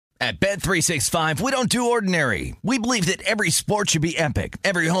At Bet365, we don't do ordinary. We believe that every sport should be epic.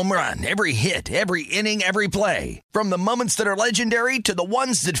 Every home run, every hit, every inning, every play. From the moments that are legendary to the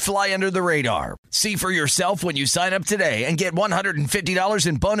ones that fly under the radar. See for yourself when you sign up today and get $150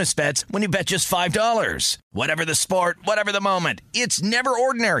 in bonus bets when you bet just $5. Whatever the sport, whatever the moment, it's never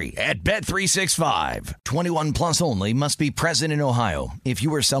ordinary at Bet365. 21 plus only. Must be present in Ohio. If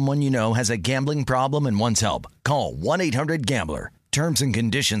you or someone you know has a gambling problem and wants help, call 1-800-GAMBLER. Terms and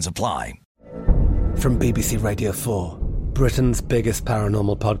conditions apply. From BBC Radio 4, Britain's biggest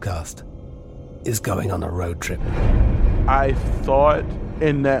paranormal podcast is going on a road trip. I thought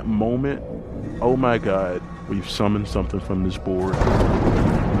in that moment, oh my God, we've summoned something from this board.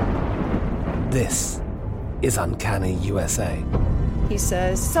 This is Uncanny USA. He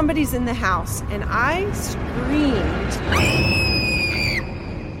says, somebody's in the house, and I screamed.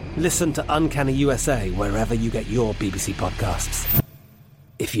 Listen to Uncanny USA wherever you get your BBC podcasts,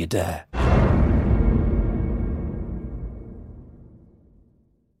 if you dare.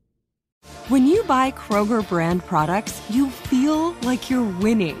 When you buy Kroger brand products, you feel like you're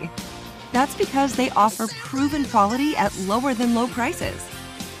winning. That's because they offer proven quality at lower than low prices.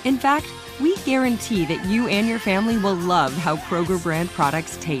 In fact, we guarantee that you and your family will love how Kroger brand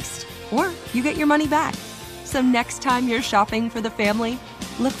products taste, or you get your money back. So next time you're shopping for the family,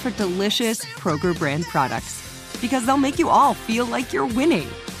 look for delicious Kroger brand products, because they'll make you all feel like you're winning.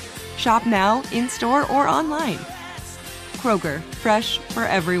 Shop now, in-store, or online. Kroger, fresh for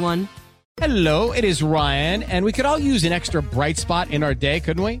everyone. Hello, it is Ryan, and we could all use an extra bright spot in our day,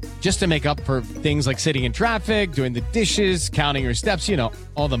 couldn't we? Just to make up for things like sitting in traffic, doing the dishes, counting your steps, you know,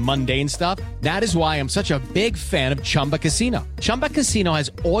 all the mundane stuff. That is why I'm such a big fan of Chumba Casino. Chumba Casino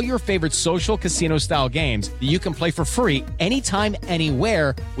has all your favorite social casino-style games that you can play for free anytime,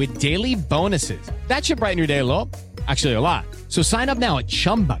 anywhere with daily bonuses. That should brighten your day a little. Actually, a lot. So sign up now at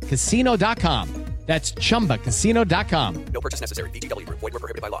ChumbaCasino.com. That's ChumbaCasino.com. No purchase necessary. VGW. Void where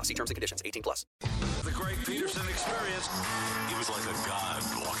prohibited by law. See terms and conditions. 18 plus. The Greg Peterson Experience. He was like a god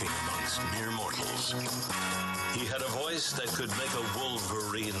walking amongst mere mortals. He had a voice that could make a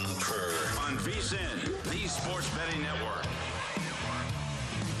wolverine purr. On VSiN, the Sports Betting Network.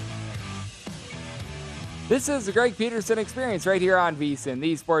 This is the Greg Peterson Experience right here on VSiN,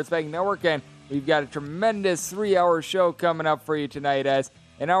 the Sports Betting Network, and we've got a tremendous 3-hour show coming up for you tonight. As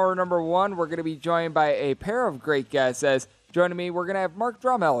in hour number 1, we're going to be joined by a pair of great guests. As joining me, we're going to have Mark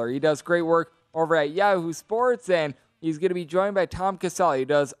Drumheller. He does great work over at Yahoo Sports, and he's going to be joined by Tom Casale, who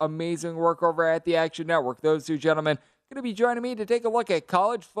does amazing work over at the Action Network. Those two gentlemen are going to be joining me to take a look at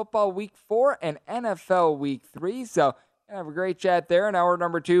college football Week 4 and NFL Week 3. So have a great chat there. In hour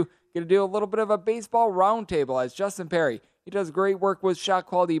number 2, going to do a little bit of a baseball roundtable as Justin Perry. He does great work with Shot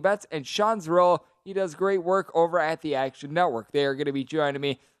Quality Bets, and Sean Zerillo, he does great work over at the Action Network. They are going to be joining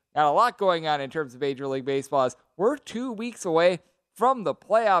me. Got a lot going on in terms of Major League Baseball as we're 2 weeks away from the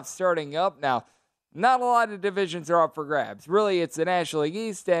playoffs starting up. Now, not a lot of divisions are up for grabs. Really, it's the National League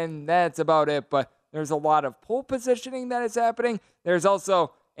East, and that's about it. But there's a lot of pole positioning that is happening. There's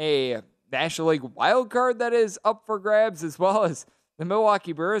also a National League wild card that is up for grabs, as well as the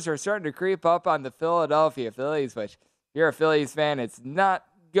Milwaukee Brewers are starting to creep up on the Philadelphia Phillies, which if you're a Phillies fan, it's not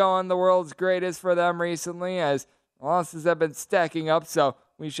going the world's greatest for them recently, as losses have been stacking up. So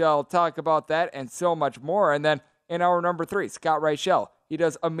we shall talk about that and so much more. And then in hour number 3, Scott Reichel. He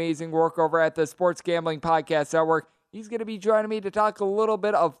does amazing work over at the Sports Gambling Podcast Network. He's going to be joining me to talk a little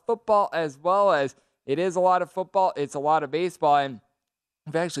bit of football, as well as it is a lot of football, it's a lot of baseball, and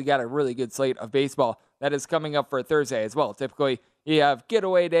we've actually got a really good slate of baseball that is coming up for Thursday as well. Typically, you have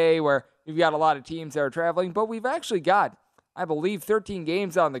Getaway Day where you've got a lot of teams that are traveling, but we've actually got, I believe, 13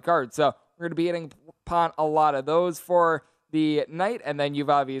 games on the card. So we're going to be hitting upon a lot of those for the night. And then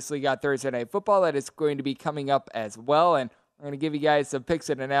you've obviously got Thursday Night Football that is going to be coming up as well. And we're going to give you guys some picks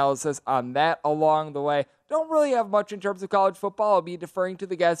and analysis on that along the way. Don't really have much in terms of college football. I'll be deferring to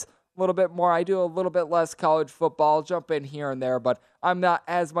the guests a little bit more. I do a little bit less college football. I'll jump in here and there, but I'm not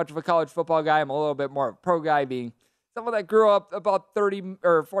as much of a college football guy. I'm a little bit more of a pro guy, being someone that grew up about 30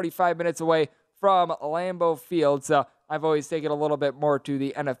 or 45 minutes away from Lambeau Field. So I've always taken a little bit more to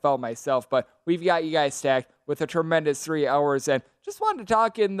the NFL myself, but we've got you guys stacked with a tremendous 3 hours. And just wanted to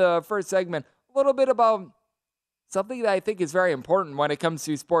talk in the first segment a little bit about something that I think is very important when it comes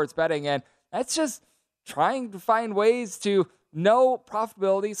to sports betting, and that's just trying to find ways to know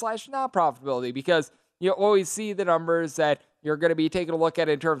profitability / not profitability, because you always see the numbers that you're going to be taking a look at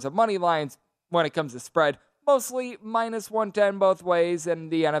in terms of money lines when it comes to spread, mostly minus 110 both ways, and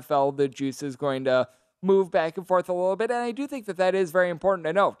the NFL, the juice is going to move back and forth a little bit, and I do think that that is very important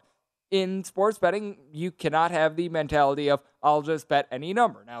to note. in sports betting, you cannot have the mentality of, I'll just bet any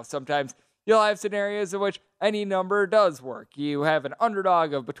number. Now, sometimes you'll have scenarios in which any number does work. You have an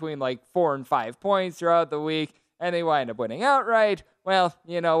underdog of between like 4 and 5 points throughout the week, and they wind up winning outright. Well,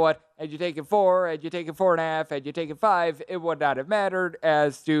 you know what? Had you taken 4, had you taken 4.5, had you taken 5, it would not have mattered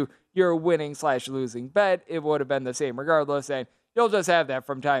as to your winning/losing bet. It would have been the same regardless, and you'll just have that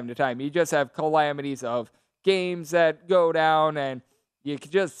from time to time. You just have calamities of games that go down, and you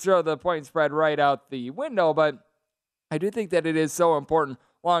can just throw the point spread right out the window. But I do think that it is so important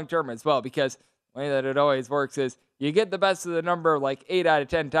long-term as well, because the way that it always works is you get the best of the number like 8 out of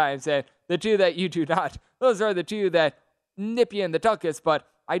 10 times, and the 2 that you do not, those are the 2 that nip you in the tuckus. But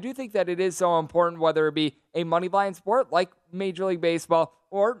I do think that it is so important, whether it be a money line sport like Major League Baseball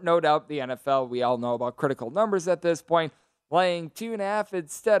or, no doubt, the NFL. We all know about critical numbers at this point. Laying 2.5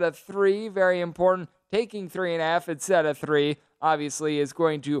 instead of 3, very important. Taking 3.5 instead of 3, obviously, is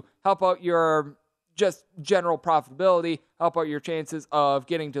going to help out your just general profitability, help out your chances of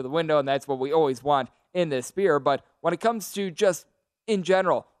getting to the window, and that's what we always want in this sphere. But when it comes to just in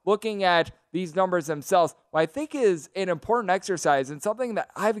general, looking at these numbers themselves, what I think is an important exercise and something that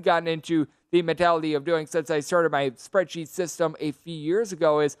I've gotten into the mentality of doing since I started my spreadsheet system a few years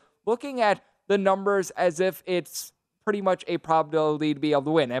ago is looking at the numbers as if it's pretty much a probability to be able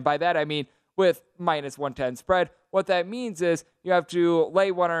to win. And by that, I mean with minus 110 spread. What that means is you have to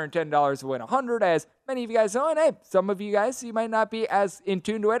lay $110 to win 100, as many of you guys know. And hey, some of you guys, you might not be as in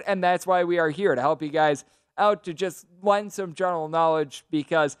tune to it. And that's why we are here, to help you guys out, to just lend some general knowledge,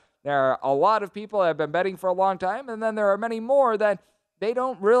 because there are a lot of people that have been betting for a long time. And then there are many more that they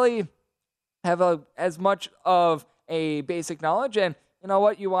don't really have as much of a basic knowledge. And you know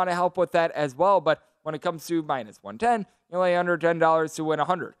what? You want to help with that as well. But when it comes to minus 110, you lay under $10 to win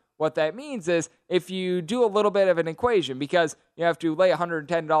 100. What that means is if you do a little bit of an equation, because you have to lay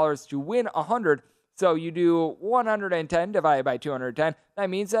 $110 to win 100, so you do 110 divided by 210, that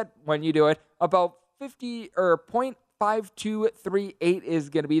means that when you do it, about 50 or 0.5238 is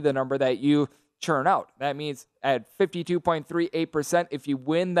going to be the number that you churn out. That means at 52.38%, if you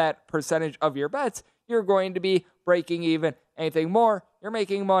win that percentage of your bets, you're going to be breaking even. Anything more, you're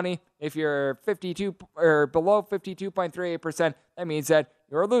making money. If you're 52 or below 52.38%, that means that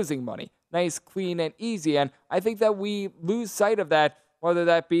you're losing money. Nice, clean, and easy. And I think that we lose sight of that, whether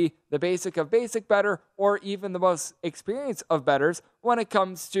that be the basic of basic bettor or even the most experienced of bettors when it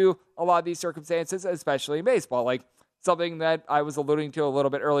comes to a lot of these circumstances, especially in baseball. Like something that I was alluding to a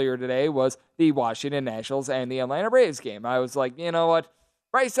little bit earlier today was the Washington Nationals and the Atlanta Braves game. I was like, you know what?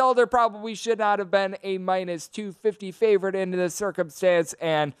 Bryce Elder probably should not have been a minus 250 favorite in this circumstance,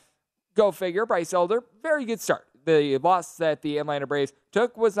 and go figure, Bryce Elder, very good start. The loss that the Atlanta Braves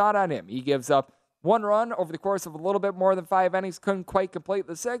took was not on him. He gives up 1 run over the course of a little bit more than 5 innings, couldn't quite complete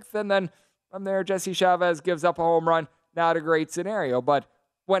the 6th, and then from there, Jesse Chavez gives up a home run. Not a great scenario, but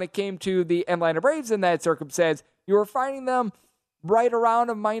when it came to the Atlanta Braves in that circumstance, you were finding them right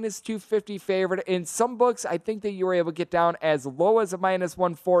around a minus 250 favorite. In some books, I think that you were able to get down as low as a minus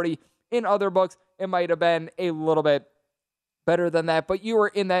 140. In other books, it might have been a little bit better than that, but you were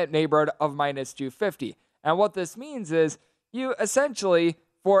in that neighborhood of minus 250. And what this means is you essentially,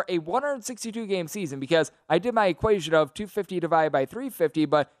 for a 162-game season, because I did my equation of 250 divided by 350,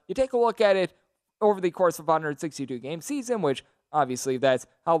 but you take a look at it over the course of a 162-game season, which obviously that's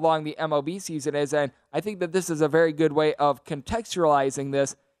how long the MLB season is, and I think that this is a very good way of contextualizing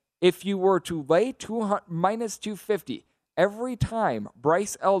this. If you were to lay minus 250 every time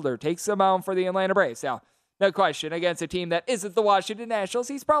Bryce Elder takes the mound for the Atlanta Braves, now, no question, against a team that isn't the Washington Nationals,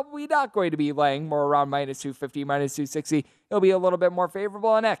 he's probably not going to be laying more around minus 250, minus 260. He'll be a little bit more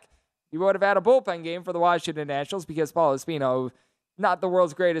favorable. And heck, you would have had a bullpen game for the Washington Nationals because Paul Espino, not the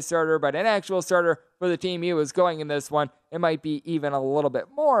world's greatest starter, but an actual starter for the team he was going in this one. It might be even a little bit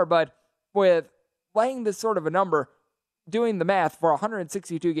more, but with laying this sort of a number, doing the math for a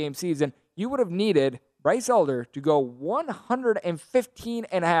 162-game season, you would have needed Bryce Elder to go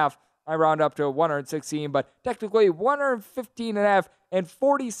 115.5. I round up to 116, but technically 115.5 and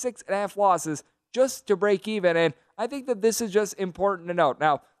 46.5 losses just to break even. And I think that this is just important to note.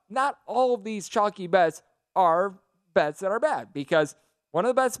 Now, not all of these chalky bets are bets that are bad, because one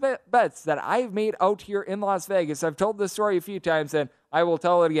of the best bets that I've made out here in Las Vegas, I've told this story a few times and I will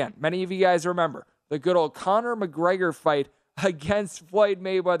tell it again. Many of you guys remember the good old Conor McGregor fight against Floyd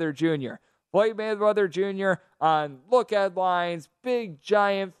Mayweather Jr. Floyd Mayweather Jr. on look headlines, big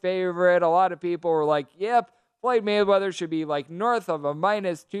giant favorite. A lot of people were like, yep, Floyd Mayweather should be like north of a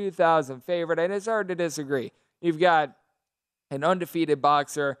minus 2,000 favorite, and it's hard to disagree. You've got an undefeated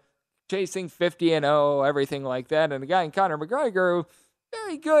boxer chasing 50-0, everything like that, and a guy in Conor McGregor who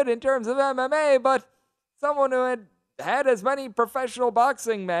very good in terms of MMA, but someone who had as many professional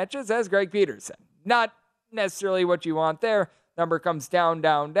boxing matches as Greg Peterson. Not necessarily what you want there. Number comes down.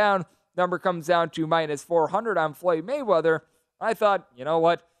 Number comes down to minus 400 on Floyd Mayweather. I thought, you know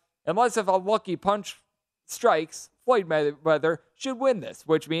what? Unless if a lucky punch strikes, Floyd Mayweather should win this,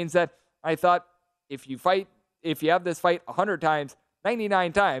 which means that I thought if you have this fight 100 times,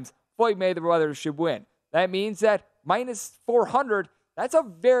 99 times, Floyd Mayweather should win. That means that minus 400, that's a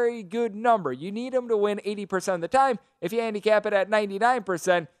very good number. You need him to win 80% of the time. If you handicap it at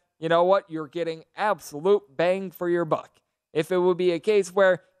 99%, you know what? You're getting absolute bang for your buck. If it would be a case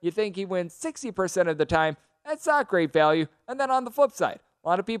where you think he wins 60% of the time, that's not great value. And then on the flip side, a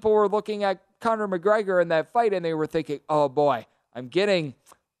lot of people were looking at Conor McGregor in that fight, and they were thinking, oh boy, I'm getting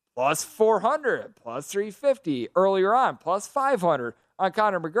plus 400, plus 350 earlier on, plus 500 on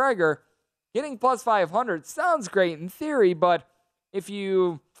Conor McGregor. Getting plus 500 sounds great in theory, but if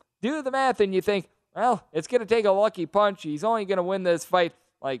you do the math and you think, well, it's going to take a lucky punch, he's only going to win this fight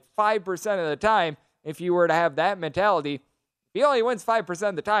like 5% of the time, if you were to have that mentality, if he only wins 5%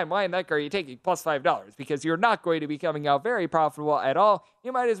 of the time, why in that car are you taking plus $5? Because you're not going to be coming out very profitable at all.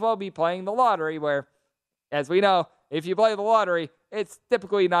 You might as well be playing the lottery where, as we know, if you play the lottery, it's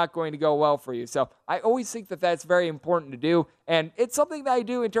typically not going to go well for you. So I always think that that's very important to do. And it's something that I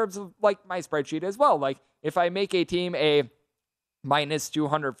do in terms of like my spreadsheet as well. Like if I make a team a minus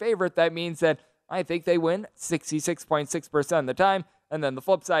 200 favorite, that means that I think they win 66.6% of the time. And then the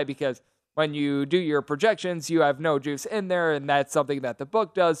flip side, because when you do your projections, you have no juice in there, and that's something that the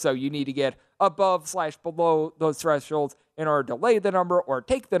book does, so you need to get above/below those thresholds in order to lay the number or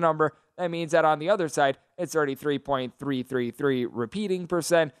take the number. That means that on the other side, it's 33.333 repeating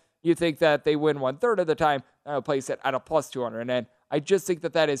percent. You think that they win 1/3 of the time, I'll place it at a plus 200. And I just think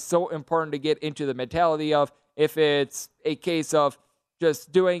that that is so important to get into the mentality of if it's a case of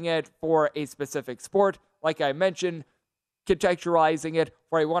just doing it for a specific sport, like I mentioned, contextualizing it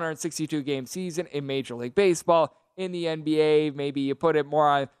for a 162-game season in Major League Baseball. In the NBA, maybe you put it more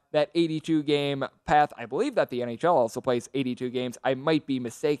on that 82-game path. I believe that the NHL also plays 82 games. I might be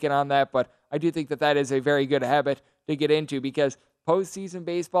mistaken on that, but I do think that that is a very good habit to get into because postseason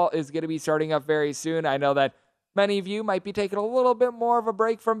baseball is going to be starting up very soon. I know that many of you might be taking a little bit more of a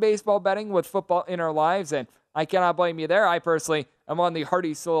break from baseball betting with football in our lives, and I cannot blame you there. I personally am on the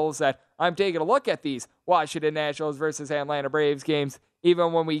hardy souls that I'm taking a look at these Washington Nationals versus Atlanta Braves games,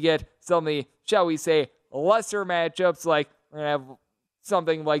 even when we get some of the, shall we say, lesser matchups, like we're going to have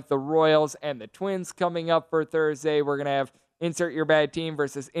something like the Royals and the Twins coming up for Thursday. We're going to have insert your bad team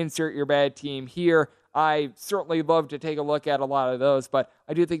versus insert your bad team here. I certainly love to take a look at a lot of those, but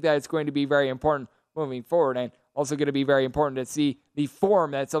I do think that it's going to be very important moving forward, and also going to be very important to see the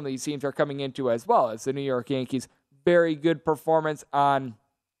form that some of these teams are coming into as well as the New York Yankees. Very good performance on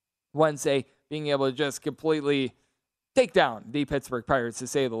Wednesday, being able to just completely take down the Pittsburgh Pirates, to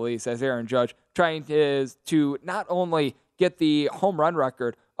say the least, as Aaron Judge trying to not only get the home run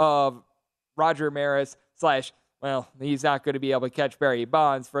record of Roger Maris / well, he's not going to be able to catch Barry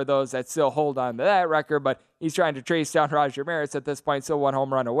Bonds for those that still hold on to that record, but he's trying to trace down Roger Maris at this point, still one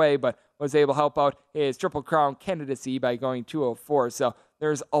home run away, but was able to help out his Triple Crown candidacy by going 204. So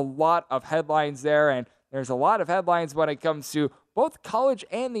there's a lot of headlines there, and there's a lot of headlines when it comes to both college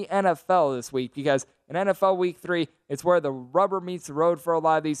and the NFL this week, because in NFL Week 3, it's where the rubber meets the road for a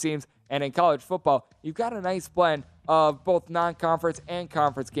lot of these teams, and in college football, you've got a nice blend of both non-conference and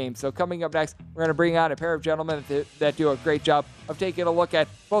conference games. So coming up next, we're going to bring on a pair of gentlemen that do a great job of taking a look at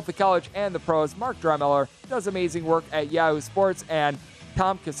both the college and the pros. Mark Drummeller does amazing work at Yahoo Sports, and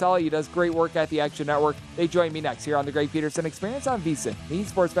Tom Casale does great work at the Action Network. They join me next here on the Greg Peterson Experience on VSiN, the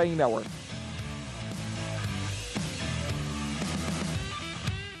Sports Betting Network.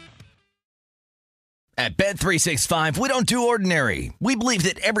 At Bet365, we don't do ordinary. We believe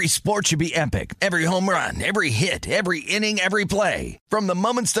that every sport should be epic. Every home run, every hit, every inning, every play. From the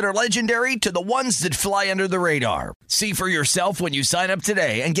moments that are legendary to the ones that fly under the radar. See for yourself when you sign up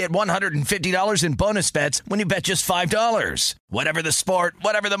today and get $150 in bonus bets when you bet just $5. Whatever the sport,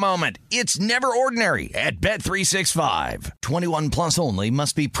 whatever the moment, it's never ordinary at Bet365. 21 plus only.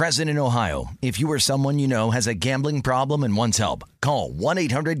 Must be present in Ohio. If you or someone you know has a gambling problem and wants help, call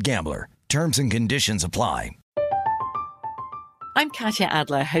 1-800-GAMBLER. Terms and conditions apply. I'm Katya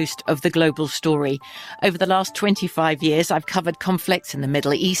Adler, host of The Global Story. Over the last 25 years, I've covered conflicts in the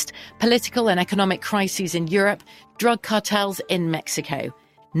Middle East, political and economic crises in Europe, drug cartels in Mexico.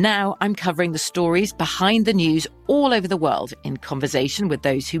 Now I'm covering the stories behind the news all over the world in conversation with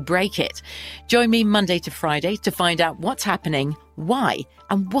those who break it. Join me Monday to Friday to find out what's happening, why,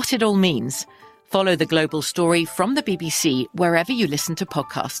 and what it all means. Follow The Global Story from the BBC wherever you listen to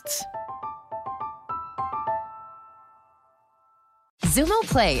podcasts. Xumo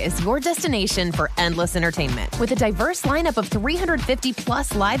Play is your destination for endless entertainment. With a diverse lineup of 350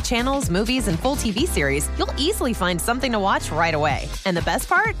 plus live channels, movies, and full TV series, you'll easily find something to watch right away. And the best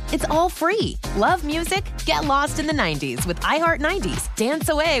part? It's all free. Love music? Get lost in the 90s with iHeart 90s, dance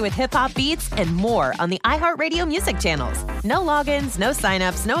away with hip-hop beats, and more on the iHeartRadio music channels. No logins, no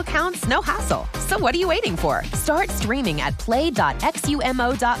signups, no accounts, no hassle. So what are you waiting for? Start streaming at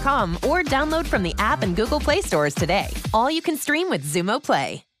play.xumo.com or download from the app and Google Play stores today. All you can stream with Xumo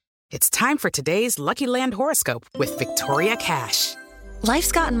Play. It's time for today's Lucky Land horoscope with Victoria Cash.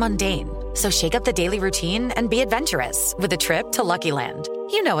 Life's gotten mundane, so shake up the daily routine and be adventurous with a trip to Lucky Land.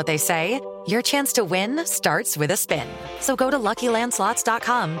 You know what they say, your chance to win starts with a spin. So go to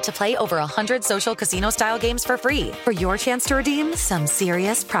LuckyLandSlots.com to play over 100 social casino-style games for free for your chance to redeem some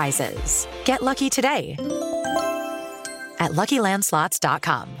serious prizes. Get lucky today at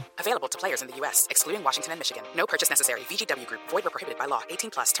LuckyLandSlots.com. Available to players in the U.S., excluding Washington and Michigan. No purchase necessary. VGW Group. Void where prohibited by law.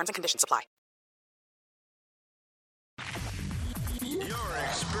 18 plus. Terms and conditions apply. You're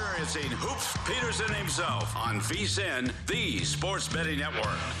experiencing Hoops Peterson himself on VSiN, the Sports Betting Network.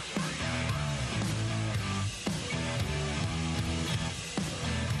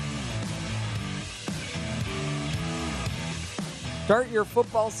 Start your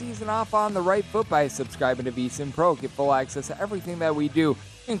football season off on the right foot by subscribing to VSiN Pro. Get full access to everything that we do,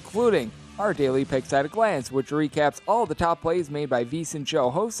 including our daily picks at a glance, which recaps all the top plays made by VSiN show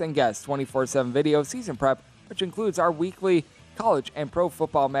hosts and guests, 24/7 video season prep, which includes our weekly college and pro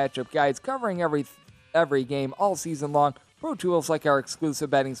football matchup guides covering every game all season long, pro tools like our exclusive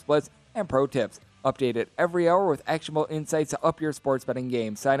betting splits, and pro tips. Updated every hour with actionable insights to up your sports betting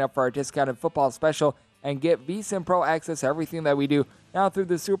game. Sign up for our discounted football special and get VSiN Pro access to everything that we do now through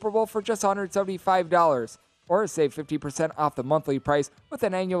the Super Bowl for just $175. Or save 50% off the monthly price with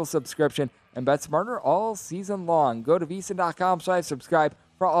an annual subscription and bet smarter all season long. Go to VSiN.com/subscribe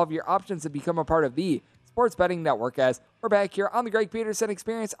for all of your options to become a part of the Sports Betting Network, as we're back here on the Greg Peterson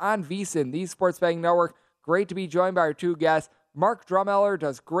Experience on VSiN, the Sports Betting Network. Great to be joined by our two guests. Mark Drumheller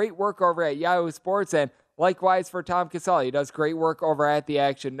does great work over at Yahoo Sports, and likewise for Tom Caselli, he does great work over at the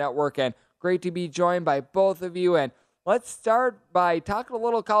Action Network. And great to be joined by both of you. And let's start by talking a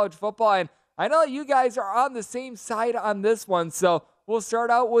little college football. And I know you guys are on the same side on this one, so we'll start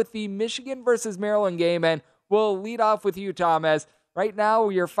out with the Michigan versus Maryland game, and we'll lead off with you, Tom, as right now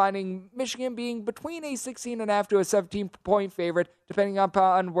you're finding Michigan being between a 16.5 to a 17-point favorite, depending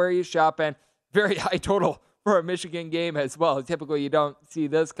upon where you shop, and very high total for a Michigan game as well. Typically, you don't see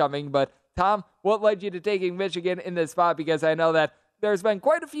this coming, but Tom, what led you to taking Michigan in this spot? Because I know that there's been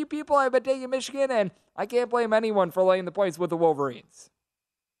quite a few people I've been taking Michigan, and I can't blame anyone for laying the points with the Wolverines.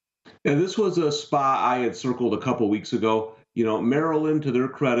 Yeah, this was a spot I had circled a couple weeks ago. You know, Maryland, to their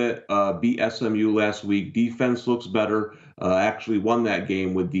credit, beat SMU last week. Defense looks better. Actually won that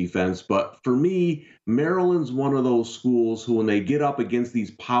game with defense. But for me, Maryland's one of those schools who, when they get up against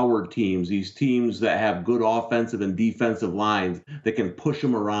these power teams, these teams that have good offensive and defensive lines that can push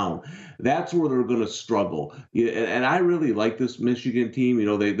them around, that's where they're going to struggle. And I really like this Michigan team. You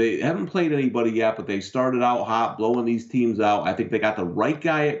know, they haven't played anybody yet, but they started out hot, blowing these teams out. I think they got the right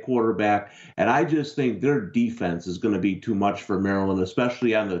guy at quarterback, and I just think their defense is going to be too much for Maryland,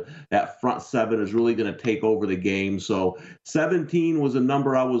 especially on that front seven is really going to take over the game. So 17 was a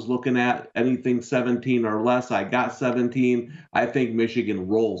number I was looking at. Anything 17 or less, I got 17. I think Michigan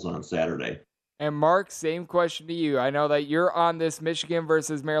rolls on Saturday. And Mark, same question to you. I know that you're on this Michigan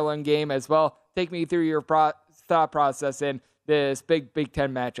versus Maryland game as well. Take me through your thought process in this big Big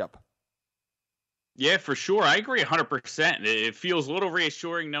Ten matchup. Yeah, for sure. I agree 100%. It feels a little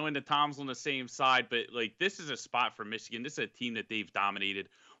reassuring knowing that Tom's on the same side, but like this is a spot for Michigan. This is a team that they've dominated,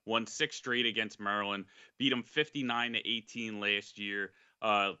 won 6 straight against Maryland, beat them 59-18 last year.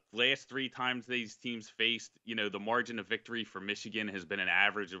 Last 3 times these teams faced, you know, the margin of victory for Michigan has been an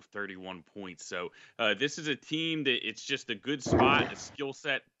average of 31 points. So this is a team that it's just a good spot. The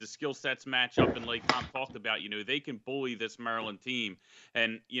skill sets match up, and like Tom talked about, you know, they can bully this Maryland team,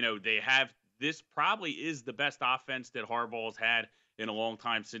 and you know they have. This probably is the best offense that Harbaugh's had in a long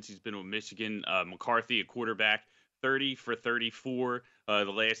time since he's been with Michigan. McCarthy, a quarterback, 30 for 34. The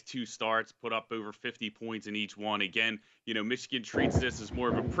last 2 starts, put up over 50 points in each one. Again, you know, Michigan treats this as more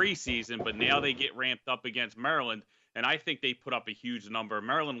of a preseason, but now they get ramped up against Maryland, and I think they put up a huge number.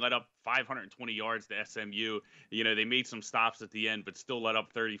 Maryland let up 520 yards to SMU. You know, they made some stops at the end, but still let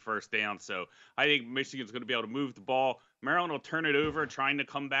up 30 first down. So I think Michigan's going to be able to move the ball. Maryland will turn it over, trying to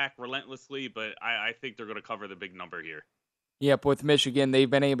come back relentlessly, but I think they're going to cover the big number here. Yep, with Michigan, they've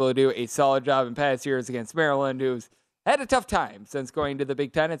been able to do a solid job in past years against Maryland, who's had a tough time since going to the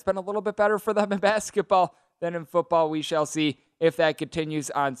Big Ten. It's been a little bit better for them in basketball than in football. We shall see if that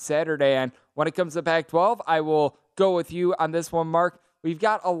continues on Saturday. And when it comes to Pac-12, I will go with you on this one, Mark. We've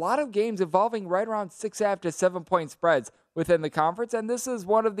got a lot of games involving right around 6.5 to 7-point spreads within the conference, and this is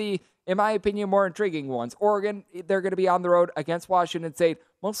one of the, in my opinion, more intriguing ones. Oregon, they're going to be on the road against Washington State,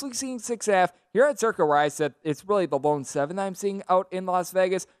 mostly seeing 6.5. Here at Circa, where I said it's really the lone 7 I'm seeing out in Las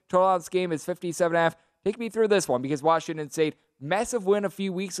Vegas. Total on this game is 57.5. Take me through this one, because Washington State, massive win a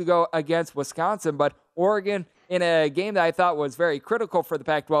few weeks ago against Wisconsin, but Oregon, in a game that I thought was very critical for the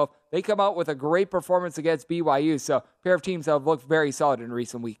Pac-12, they come out with a great performance against BYU. So a pair of teams that have looked very solid in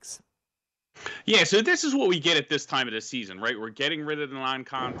recent weeks. Yeah, so this is what we get at this time of the season, right? We're getting rid of the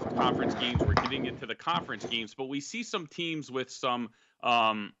non-conference games. We're getting into the conference games, but we see some teams with some,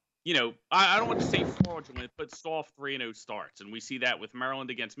 I don't want to say fraudulent, but soft 3-0 starts. And we see that with Maryland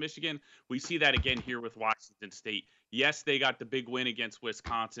against Michigan. We see that again here with Washington State. Yes, they got the big win against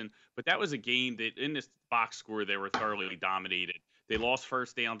Wisconsin, but that was a game that in this box score, they were thoroughly dominated. They lost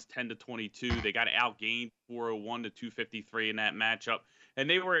first downs 10-22. They got outgained 401 to 253 in that matchup. And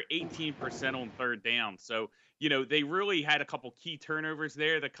they were 18% on third down. So, they really had a couple key turnovers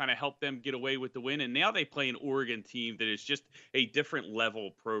there that kind of helped them get away with the win. And now they play an Oregon team that is just a different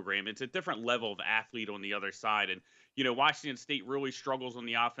level program. It's a different level of athlete on the other side. And, Washington State really struggles on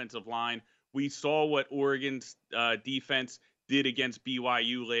the offensive line. We saw what Oregon's defense did against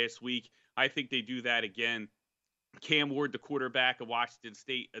BYU last week. I think they do that again. Cam Ward, the quarterback of Washington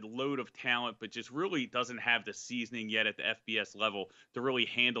State, a load of talent, but just really doesn't have the seasoning yet at the FBS level to really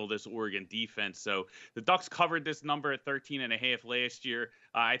handle this Oregon defense. So the Ducks covered this number at 13.5 last year.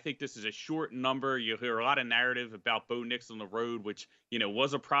 I think this is a short number. You hear a lot of narrative about Bo Nix on the road, which,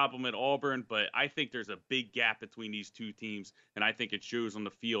 was a problem at Auburn, but I think there's a big gap between these two teams, and I think it shows on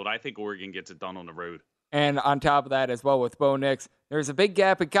the field. I think Oregon gets it done on the road. And on top of that as well with Bo Nix, there's a big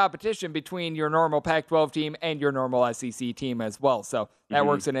gap in competition between your normal Pac-12 team and your normal SEC team as well. So that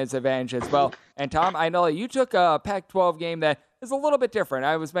works in its advantage as well. And Tom, I know you took a Pac-12 game that is a little bit different.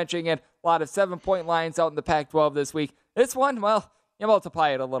 I was mentioning it, a lot of 7-point lines out in the Pac-12 this week. This one, well, you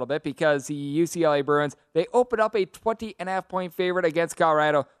multiply it a little bit because the UCLA Bruins, they open up a 20.5-point favorite against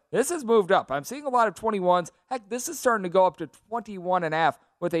Colorado. This has moved up. I'm seeing a lot of 21s. Heck, this is starting to go up to 21.5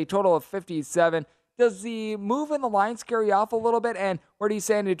 with a total of 57. Does the move in the line scare you off a little bit? And where do you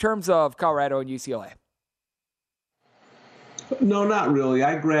stand in terms of Colorado and UCLA? No, not really.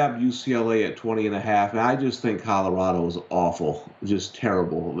 I grabbed UCLA at 20.5, and I just think Colorado is awful, just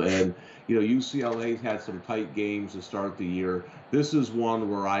terrible. And, UCLA's had some tight games to start the year. This is one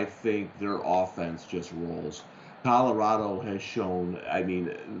where I think their offense just rolls. Colorado has shown,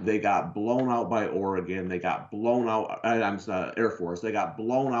 they got blown out by Oregon. They got blown out, Air Force. They got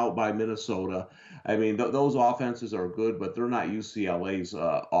blown out by Minnesota. Those offenses are good, but they're not UCLA's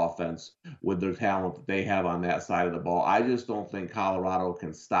offense with their talent that they have on that side of the ball. I just don't think Colorado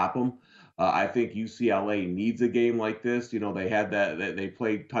can stop them. I think UCLA needs a game like this. They had they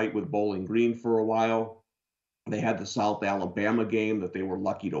played tight with Bowling Green for a while. They had the South Alabama game that they were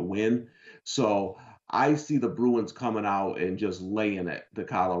lucky to win. So I see the Bruins coming out and just laying it to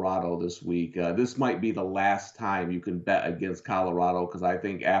Colorado this week. This might be the last time you can bet against Colorado, because I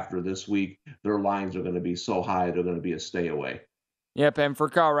think after this week, their lines are going to be so high, they're going to be a stay away. Yep, and for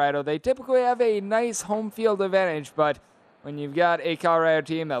Colorado, they typically have a nice home field advantage, but when you've got a Colorado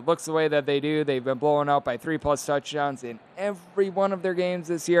team that looks the way that they do, they've been blown out by 3+ touchdowns in every one of their games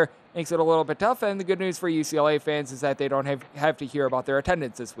this year, makes it a little bit tough. And the good news for UCLA fans is that they don't have to hear about their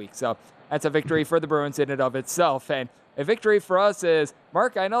attendance this week. So that's a victory for the Bruins in and of itself. And a victory for us is,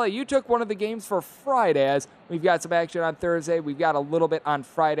 Mark, I know that you took one of the games for Friday, as we've got some action on Thursday. We've got a little bit on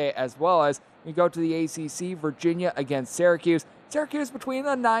Friday as well, as we go to the ACC, Virginia against Syracuse. Syracuse between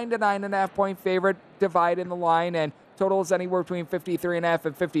a 9 to 9.5 point favorite, divide in the line, and totals anywhere between 53.5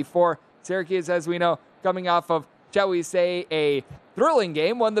 and 54. Syracuse, as we know, coming off of, shall we say, a thrilling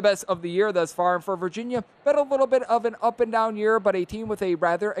game, one of the best of the year thus far. And for Virginia, been a little bit of an up and down year, but a team with a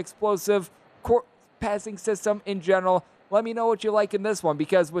rather explosive passing system in general. Let me know what you like in this one,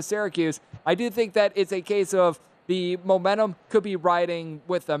 because with Syracuse, I do think that it's a case of the momentum could be riding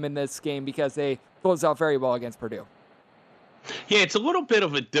with them in this game, because they closed out very well against Purdue. Yeah, it's a little bit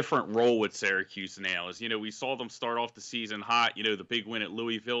of a different role with Syracuse now. As we saw them start off the season hot, the big win at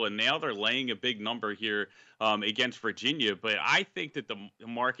Louisville, and now they're laying a big number here against Virginia. But I think that the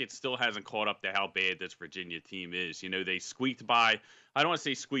market still hasn't caught up to how bad this Virginia team is. They squeaked by. I don't want to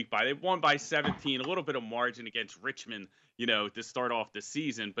say squeaked by. They won by 17, a little bit of margin against Richmond, to start off the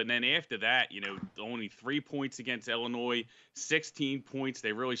season. But then after that, only 3 points against Illinois, 16 points.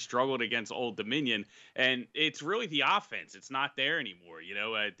 They really struggled against Old Dominion. And it's really the offense. It's not there anymore.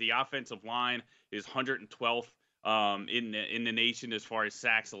 The offensive line is 112th in the nation as far as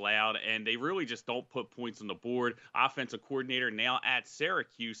sacks allowed, and they really just don't put points on the board. Offensive coordinator now at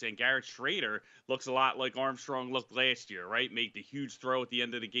Syracuse, and Garrett Schrader looks a lot like Armstrong looked last year, right? Made the huge throw at the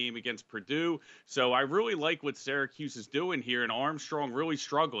end of the game against Purdue. So I really like what Syracuse is doing here, and Armstrong really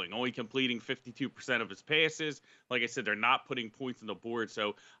struggling, only completing 52% of his passes. Like I said, they're not putting points on the board.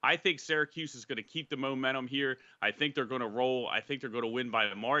 So I think Syracuse is going to keep the momentum here. I think they're going to roll. I think they're going to win by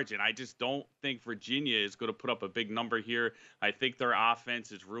a margin. I just don't think Virginia is going to put up a big number here. I think their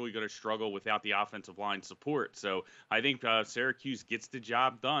offense is really going to struggle without the offensive line support. So I think Syracuse gets the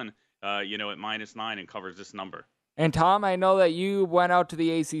job done, at -9 and covers this number. And Tom, I know that you went out to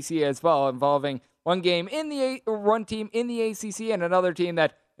the ACC as well, involving one team in the ACC and another team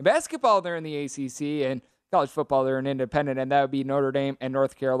that in basketball they're in the ACC, and college football they're an independent, and that would be Notre Dame and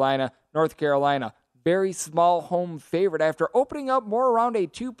North Carolina. North Carolina, very small home favorite after opening up more around a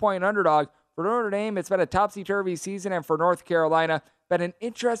 2-point underdog. For Notre Dame, it's been a topsy-turvy season, and for North Carolina, been an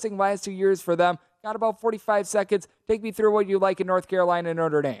interesting last 2 years for them. Got about 45 seconds. Take me through what you like in North Carolina and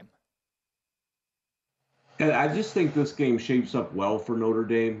Notre Dame. And I just think this game shapes up well for Notre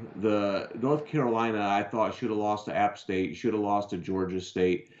Dame. The North Carolina, I thought, should have lost to App State, should have lost to Georgia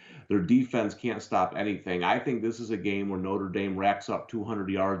State. Their defense can't stop anything. I think this is a game where Notre Dame racks up 200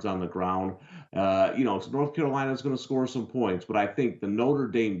 yards on the ground. So North Carolina is going to score some points, but I think the Notre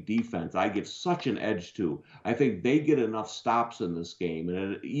Dame defense, I give such an edge to. I think they get enough stops in this game. And at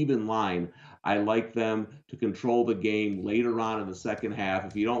an even line, I like them to control the game later on in the second half.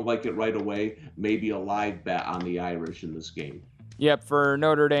 If you don't like it right away, maybe a live bet on the Irish in this game. Yep, for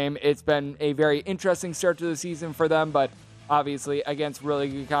Notre Dame, it's been a very interesting start to the season for them, but obviously against really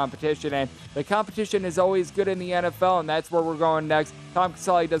good competition, and the competition is always good in the NFL, and that's where we're going next. Tom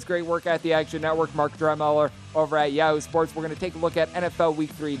Casale does great work at the Action Network. Mark Dremmeller over at Yahoo Sports. We're going to take a look at NFL Week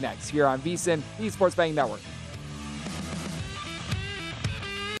 3 next here on VSiN, the Sports Betting Network.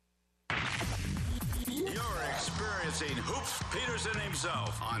 You're experiencing Hoops Peterson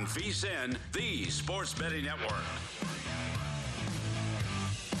himself on VSiN, the Sports Betting Network.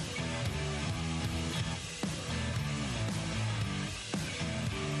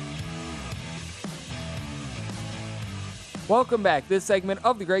 Welcome back. This segment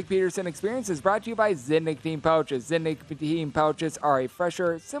of the Greg Peterson Experience is brought to you by Zyn Nicotine Pouches. Zyn Nicotine Pouches are a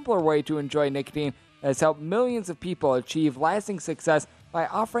fresher, simpler way to enjoy nicotine that has helped millions of people achieve lasting success by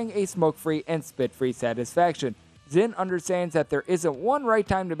offering a smoke-free and spit-free satisfaction. Zyn understands that there isn't one right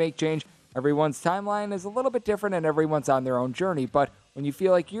time to make change. Everyone's timeline is a little bit different and everyone's on their own journey. But when you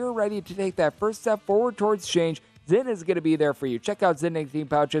feel like you're ready to take that first step forward towards change, Zyn is going to be there for you. Check out Zyn Nicotine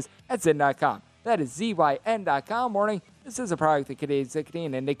Pouches at Zyn.com. That is ZYN.com. Warning, this is a product that contains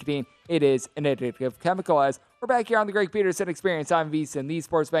nicotine, and nicotine, it is an addictive chemical. As we're back here on the Greg Peterson Experience on VSiN, the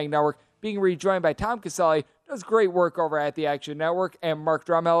Sports Betting Network, being rejoined by Tom Casale, does great work over at the Action Network, and Mark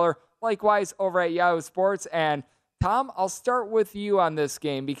Drummeller, likewise, over at Yahoo Sports. And Tom, I'll start with you on this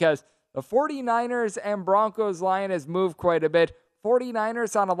game because the 49ers and Broncos line has moved quite a bit.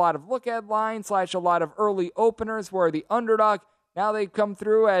 49ers on a lot of look-at lines / a lot of early openers where the underdog. Now they've come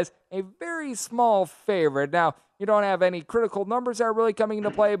through as a very small favorite. Now, you don't have any critical numbers that are really coming into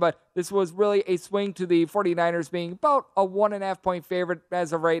play, but this was really a swing to the 49ers being about a 1.5-point favorite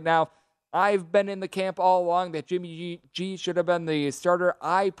as of right now. I've been in the camp all along that Jimmy G should have been the starter.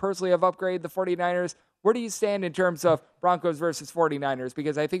 I personally have upgraded the 49ers. Where do you stand in terms of Broncos versus 49ers?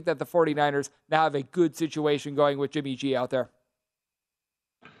 Because I think that the 49ers now have a good situation going with Jimmy G out there.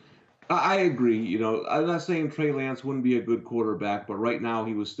 I agree. I'm not saying Trey Lance wouldn't be a good quarterback, but right now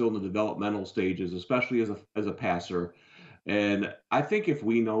he was still in the developmental stages, especially as a passer. And I think if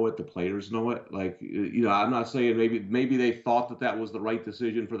we know it, the players know it. I'm not saying maybe they thought that was the right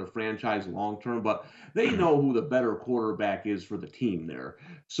decision for the franchise long term, but they know who the better quarterback is for the team there.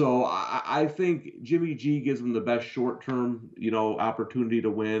 So I think Jimmy G gives them the best short term, opportunity to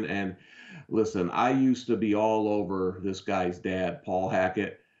win. And listen, I used to be all over this guy's dad, Paul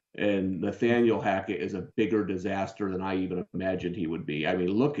Hackett. And Nathaniel Hackett is a bigger disaster than I even imagined he would be. I mean,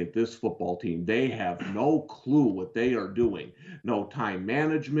 look at this football team. They have no clue what they are doing. No time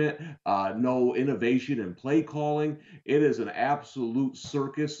management, no innovation in play calling. It is an absolute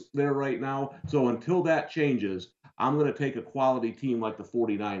circus there right now. So until that changes, I'm going to take a quality team like the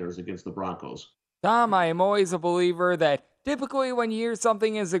 49ers against the Broncos. Tom, I am always a believer that typically when you hear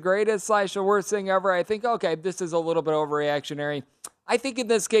something is the greatest / the worst thing ever, I think, okay, this is a little bit overreactionary. I think in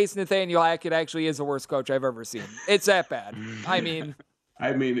this case, Nathaniel Hackett actually is the worst coach I've ever seen. It's that bad. I mean,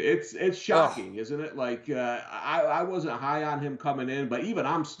 it's shocking, isn't it? Like, I wasn't high on him coming in, but even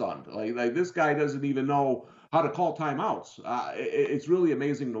I'm stunned. Like this guy doesn't even know how to call timeouts. It's really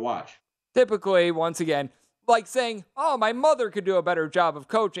amazing to watch. Typically, once again, like saying, "Oh, my mother could do a better job of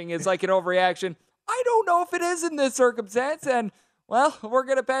coaching," is like an overreaction. I don't know if it is in this circumstance, and well, we're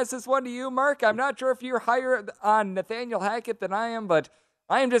going to pass this one to you, Mark. I'm not sure if you're higher on Nathaniel Hackett than I am, but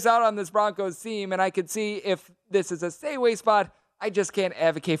I am just out on this Broncos team, and I could see if this is a stay-away spot. I just can't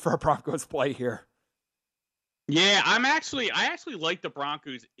advocate for a Broncos play here. Yeah, I actually like the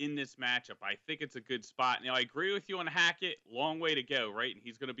Broncos in this matchup. I think it's a good spot. Now, I agree with you on Hackett. Long way to go, right? And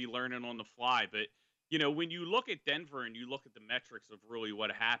he's going to be learning on the fly. But, when you look at Denver and you look at the metrics of really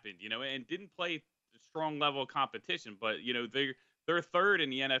what happened, and didn't play a strong level of competition, but, they're third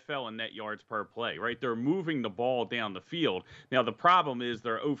in the NFL in net yards per play, right? They're moving the ball down the field. Now, the problem is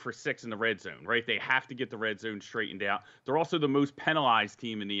they're 0 for 6 in the red zone, right? They have to get the red zone straightened out. They're also the most penalized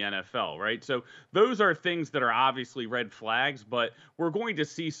team in the NFL, right? So those are things that are obviously red flags, but we're going to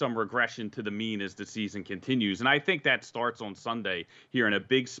see some regression to the mean as the season continues. And I think that starts on Sunday here in a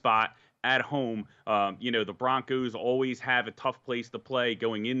big spot at home. The Broncos always have a tough place to play,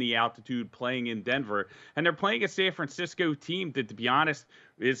 going in the altitude, playing in Denver. And they're playing a San Francisco team that, to be honest,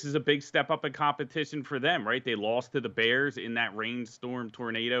 this is a big step up in competition for them, right? They lost to the Bears in that rainstorm,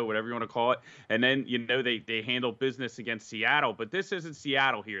 tornado, whatever you want to call it. And then, they handled business against Seattle. But this isn't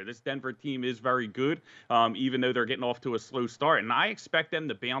Seattle here. This Denver team is very good, even though they're getting off to a slow start. And I expect them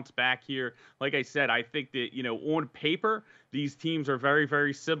to bounce back here. Like I said, I think that, on paper, these teams are very,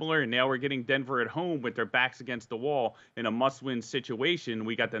 very similar. And now we're getting Denver at home with their backs against the wall in a must-win situation.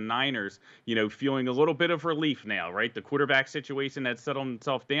 We got the Niners, feeling a little bit of relief now, right? The quarterback situation had settled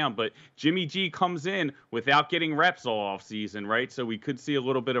itself down, but Jimmy G comes in without getting reps all off season, right? So we could see a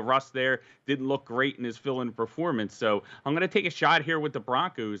little bit of rust there. Didn't look great in his fill-in performance. So I'm going to take a shot here with the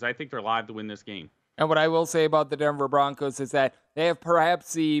Broncos. I think they're live to win this game. And what I will say about the Denver Broncos is that they have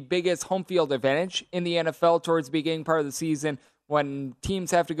perhaps the biggest home field advantage in the NFL towards the beginning part of the season. When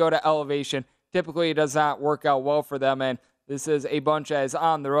teams have to go to elevation, typically it does not work out well for them. And this is a bunch that is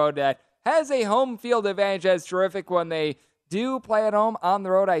on the road that has a home field advantage that's terrific when they do play at home. On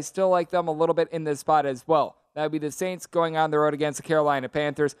the road, I still like them a little bit in this spot as well. That would be the Saints going on the road against the Carolina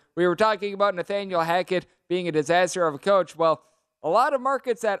Panthers. We were talking about Nathaniel Hackett being a disaster of a coach. Well, a lot of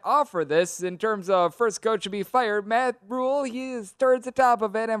markets that offer this in terms of first coach to be fired. Matt Rule, he is towards the top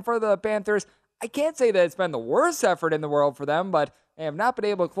of it. And for the Panthers, I can't say that it's been the worst effort in the world for them, but they have not been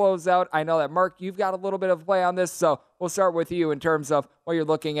able to close out. I know that, Mark, you've got a little bit of play on this, so we'll start with you in terms of what you're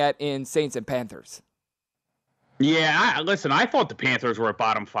looking at in Saints and Panthers. Yeah, I thought the Panthers were a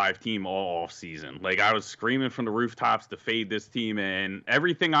bottom 5 team all off season. Like, I was screaming from the rooftops to fade this team, and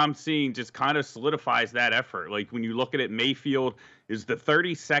everything I'm seeing just kind of solidifies that effort. Like, when you look at it, Mayfield is the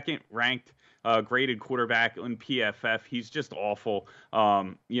 32nd ranked graded quarterback in PFF. He's just awful.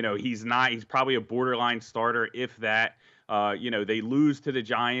 He's probably a borderline starter, if that. They lose to the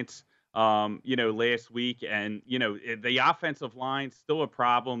Giants, last week, and, the offensive line's still a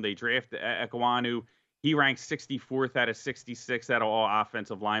problem. They draft Ekwonu. He ranks 64th out of 66 out of all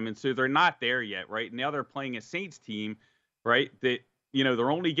offensive linemen. So they're not there yet, right? Now they're playing a Saints team, right? That,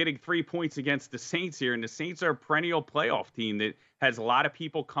 they're only getting 3 points against the Saints here. And the Saints are a perennial playoff team that has a lot of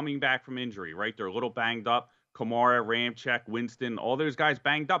people coming back from injury, right? They're a little banged up. Kamara, Ramczyk, Winston, all those guys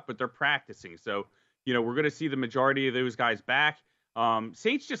banged up, but they're practicing. So, we're going to see the majority of those guys back.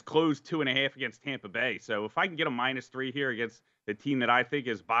 Saints just closed 2.5 against Tampa Bay. So if I can get a -3 here against the team that I think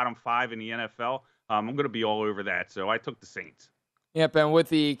is bottom 5 in the NFL, I'm going to be all over that. So I took the Saints. Yep, and with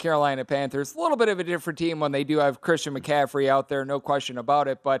the Carolina Panthers, a little bit of a different team when they do have Christian McCaffrey out there, no question about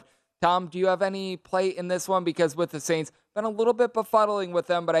it. But, Tom, do you have any play in this one? Because with the Saints, been a little bit befuddling with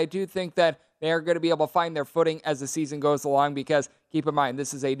them, but I do think that they are going to be able to find their footing as the season goes along because, keep in mind,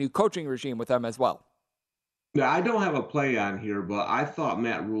 this is a new coaching regime with them as well. Yeah, I don't have a play on here, but I thought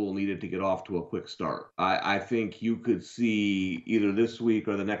Matt Rule needed to get off to a quick start. I think you could see either this week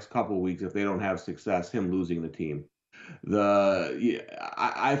or the next couple of weeks, if they don't have success, him losing the team.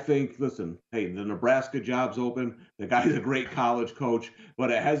 I think, listen, hey, the Nebraska job's open. The guy's a great college coach, but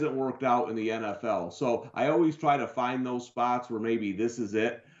it hasn't worked out in the NFL. So I always try to find those spots where maybe this is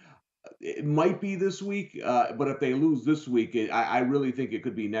it. It might be this week, but if they lose this week, I really think it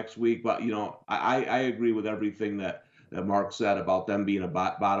could be next week. But, I agree with everything that Mark said about them being a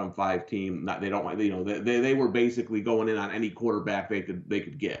bottom 5 team. They were basically going in on any quarterback they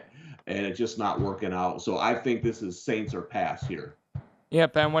could get, and it's just not working out. So I think this is Saints or pass here.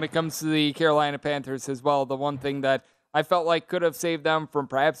 Yep, and when it comes to the Carolina Panthers as well, the one thing that I felt like could have saved them from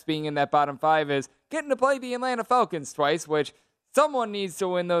perhaps being in that bottom 5 is getting to play the Atlanta Falcons twice, which someone needs to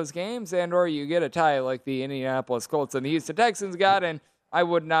win those games, and or you get a tie like the Indianapolis Colts and the Houston Texans got, and I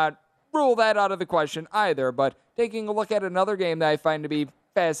would not rule that out of the question either. But taking a look at another game that I find to be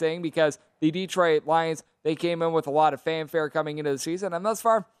fascinating, because the Detroit Lions, they came in with a lot of fanfare coming into the season, and thus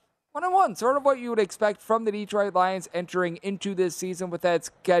far, 1-1, sort of what you would expect from the Detroit Lions entering into this season with that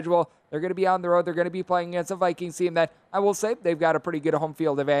schedule. They're going to be on the road. They're going to be playing against a Vikings team that I will say they've got a pretty good home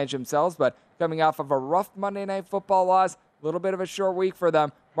field advantage themselves, but coming off of a rough Monday Night Football loss, a little bit of a short week for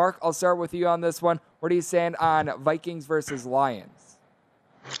them. Mark, I'll start with you on this one. Where do you stand on Vikings versus Lions?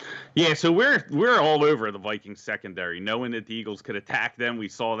 Yeah, so we're all over the Vikings secondary, knowing that the Eagles could attack them. We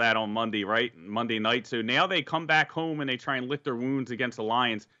saw that on Monday, right? Monday night. So now they come back home and they try and lick their wounds against the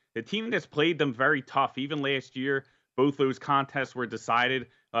Lions. The team that's played them very tough. Even last year, both those contests were decided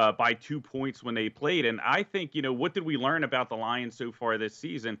by 2 points when they played. And I think, what did we learn about the Lions so far this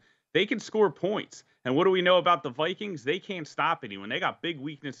season? They can score points. And what do we know about the Vikings? They can't stop anyone. They got big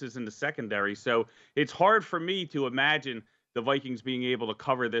weaknesses in the secondary. So it's hard for me to imagine the Vikings being able to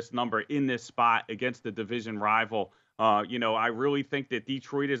cover this number in this spot against the division rival. I really think that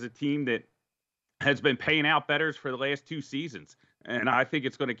Detroit is a team that has been paying out bettors for the last 2 seasons. And I think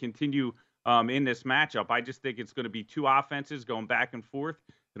it's going to continue in this matchup. I just think it's going to be 2 offenses going back and forth.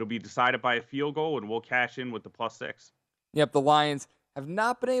 It'll be decided by a field goal, and we'll cash in with the +6. Yep, the Lions have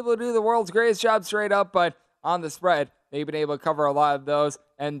not been able to do the world's greatest job straight up, but on the spread, they've been able to cover a lot of those.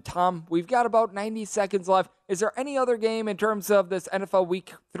 And Tom, we've got about 90 seconds left. Is there any other game in terms of this NFL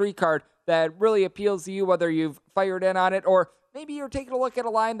Week 3 card that really appeals to you, whether you've fired in on it, or maybe you're taking a look at a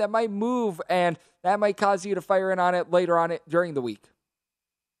line that might move and that might cause you to fire in on it later on it during the week?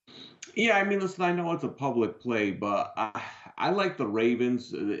 Yeah, I mean, listen, I know it's a public play, but I like the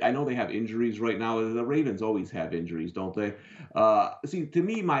Ravens. I know they have injuries right now. The Ravens always have injuries, don't they? See, to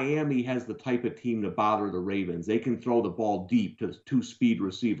me, Miami has the type of team to bother the Ravens. They can throw the ball deep to 2 speed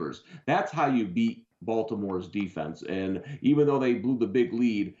receivers. That's how you beat Baltimore's defense. And even though they blew the big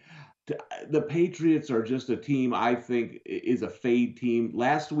lead, the Patriots are just a team I think is a fade team.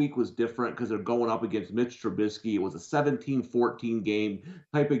 Last week was different because they're going up against Mitch Trubisky. It was a 17-14 game,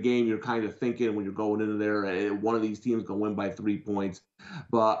 type of game you're kind of thinking when you're going into there, one of these teams going to win by 3 points.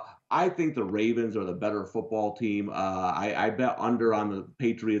 But I think the Ravens are the better football team. I bet under on the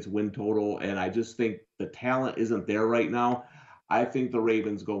Patriots win total, and I just think the talent isn't there right now. I think the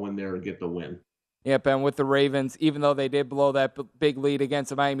Ravens go in there and get the win. Yep, and with the Ravens, even though they did blow that big lead against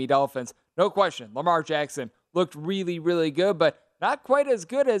the Miami Dolphins, no question, Lamar Jackson looked really, really good, but not quite as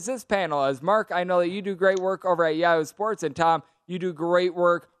good as this panel. As Mark, I know that you do great work over at Yahoo Sports, and Tom, you do great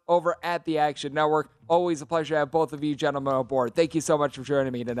work over at the Action Network. Always a pleasure to have both of you gentlemen aboard. Thank you so much for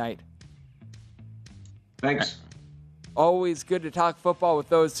joining me tonight. Thanks. Always good to talk football with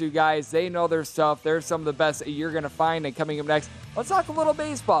those 2 guys. They know their stuff. They're some of the best that you're going to find. And coming up next, let's talk a little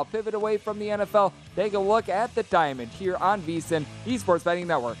baseball. Pivot away from the NFL. Take a look at the Diamond here on VSiN, the Sports Betting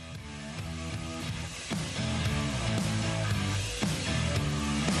Network.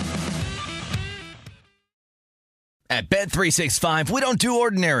 At Bet365, we don't do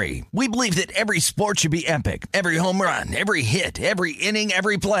ordinary. We believe that every sport should be epic. Every home run, every hit, every inning,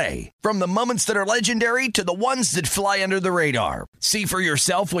 every play. From the moments that are legendary to the ones that fly under the radar. See for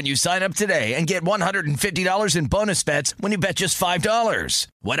yourself when you sign up today and get $150 in bonus bets when you bet just $5.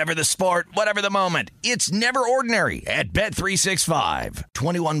 Whatever the sport, whatever the moment, it's never ordinary at Bet365.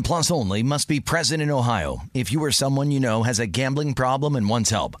 21 plus only. Must be present in Ohio. If you or someone you know has a gambling problem and wants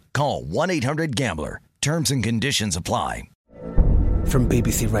help, call 1-800-GAMBLER. Terms and conditions apply. From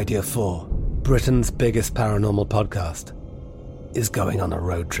BBC Radio 4, Britain's biggest paranormal podcast is going on a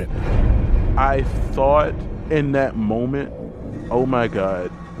road trip. I thought in that moment, oh my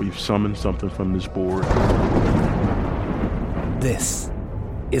God, we've summoned something from this board. This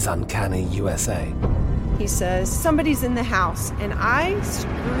is Uncanny USA. He says, somebody's in the house, and I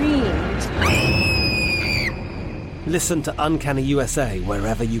screamed. Listen to Uncanny USA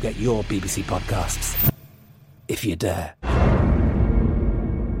wherever you get your BBC podcasts, if you dare.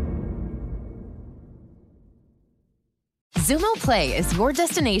 Xumo Play is your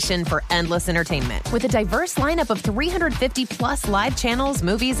destination for endless entertainment. With a diverse lineup of 350-plus live channels,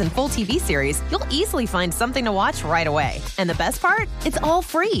 movies, and full TV series, you'll easily find something to watch right away. And the best part? It's all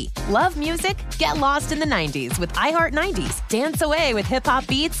free. Love music? Get lost in the 90s with iHeart 90s, dance away with hip-hop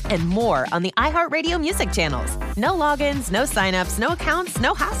beats, and more on the iHeartRadio music channels. No logins, no signups, no accounts,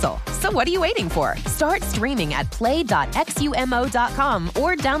 no hassle. So what are you waiting for? Start streaming at play.xumo.com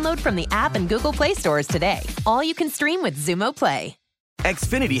or download from the app and Google Play stores today. All you can stream with Xumo Play.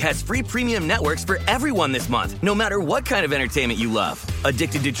 Xfinity has free premium networks for everyone this month, no matter what kind of entertainment you love.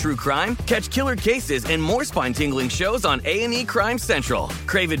 Addicted to true crime? Catch killer cases and more spine-tingling shows on A&E Crime Central.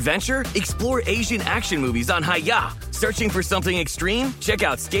 Crave adventure? Explore Asian action movies on Hi-YAH. Searching for something extreme? Check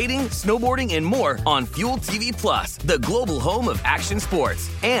out skating, snowboarding, and more on Fuel TV Plus, the global home of action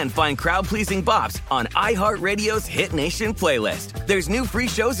sports. And find crowd-pleasing bops on iHeartRadio's Hit Nation playlist. There's new free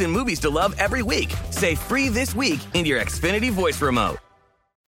shows and movies to love every week. Say free this week in your Xfinity voice remote.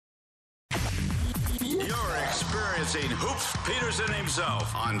 You're experiencing Hoops Peterson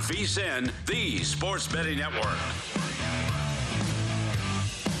himself on VSiN, the Sports Betting Network.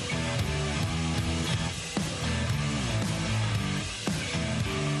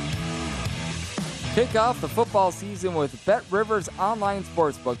 Kick off the football season with BetRivers Online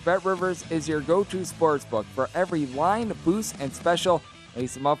Sportsbook. BetRivers is your go-to sportsbook for every line, boost, and special.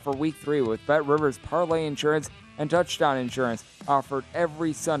 Lace them up for Week 3 with BetRivers Parlay Insurance and Touchdown Insurance, offered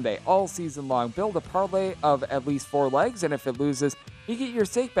every Sunday all season long. Build a parlay of at least 4 legs, and if it loses, you get your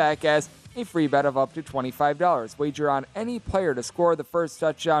stake back as a free bet of up to $25. Wager on any player to score the first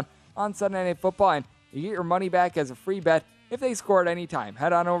touchdown on Sunday Night Football, and you get your money back as a free bet if they score at any time.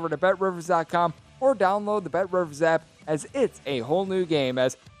 Head on over to BetRivers.com or download the BetRivers app, as it's a whole new game.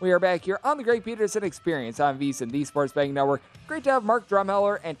 As we are back here on the Greg Peterson Experience on VSiN, the Sports Betting Network. Great to have Mark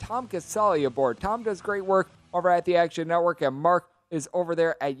Drumheller and Tom Casale aboard. Tom does great work over at the Action Network, and Mark is over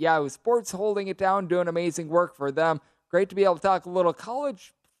there at Yahoo Sports, holding it down, doing amazing work for them. Great to be able to talk a little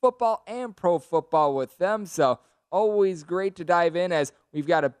college football and pro football with them. So always great to dive in, as we've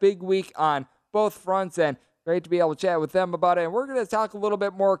got a big week on both fronts, and great to be able to chat with them about it. And we're going to talk a little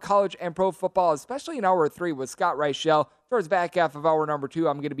bit more college and pro football, especially in hour 3 with Scott Reichel. Towards the back half of hour number 2,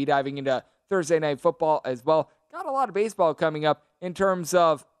 I'm going to be diving into Thursday Night Football as well. Got a lot of baseball coming up in terms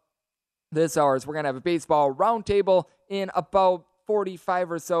of this hour. We're going to have a baseball roundtable in about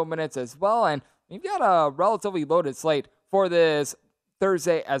 45 or so minutes as well. And we've got a relatively loaded slate for this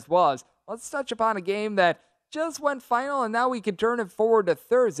Thursday as well. As let's touch upon a game that just went final, and now we can turn it forward to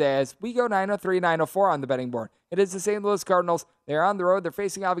Thursday as we go 903-904 on the betting board. It is the St. Louis Cardinals. They're on the road. They're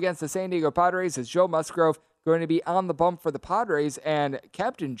facing off against the San Diego Padres, as Joe Musgrove going to be on the bump for the Padres, and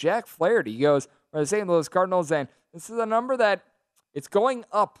Captain Jack Flaherty goes for the St. Louis Cardinals. And this is a number that it's going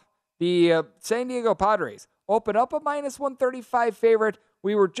up. The San Diego Padres open up a minus 135 favorite.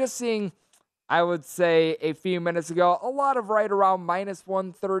 We were just seeing, I would say, a few minutes ago, a lot of right around minus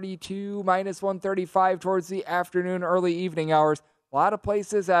 132, minus 135 towards the afternoon, early evening hours. A lot of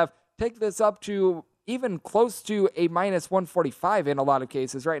places have taken this up to even close to a minus 145 in a lot of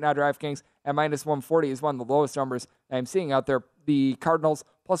cases. Right now, DraftKings at minus 140 is one of the lowest numbers I'm seeing out there. The Cardinals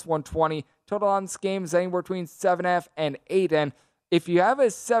plus 120. Total on this game is anywhere between 7.5 and 8. And if you have a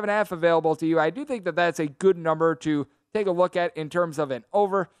 7.5 available to you, I do think that that's a good number to take a look at in terms of an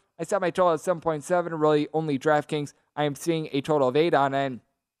over. I set my total at 7.7. Really, only DraftKings I am seeing a total of 8 on. And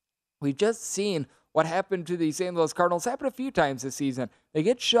we've just seen what happened to the St. Louis Cardinals happen a few times this season. They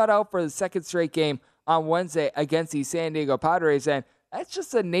get shut out for the second straight game on Wednesday against the San Diego Padres. And that's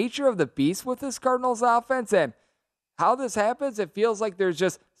just the nature of the beast with this Cardinals offense. And how this happens, it feels like there's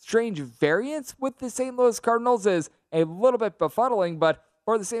just strange variance with the St. Louis Cardinals is a little bit befuddling. But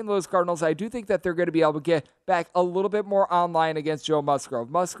for the St. Louis Cardinals, I do think that they're going to be able to get back a little bit more online against Joe Musgrove.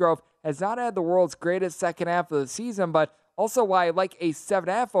 Musgrove has not had the world's greatest second half of the season, but also why I like a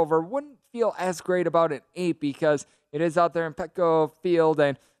 7.5 over, wouldn't feel as great about an 8 because it is out there in Petco Field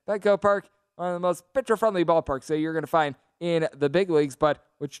and Petco Park, one of the most pitcher-friendly ballparks that you're going to find in the big leagues. But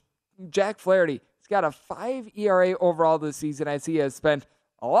with Jack Flaherty, he's got a 5 ERA overall this season as he has spent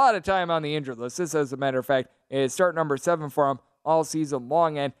a lot of time on the injured list. This, as a matter of fact, is start number 7 for him all season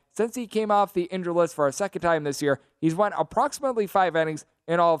long. And since he came off the injured list for a second time this year, he's went approximately 5 innings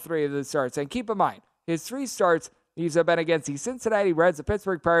in all 3 of the starts. And keep in mind, his 3 starts, these have been against the Cincinnati Reds, the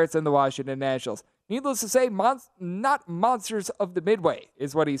Pittsburgh Pirates, and the Washington Nationals. Needless to say, not monsters of the Midway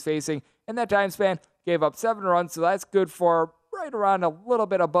is what he's facing. In that time span, gave up 7 runs, so that's good for right around a little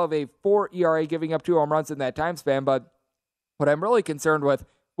bit above a 4 ERA, giving up 2 home runs in that time span. But what I'm really concerned with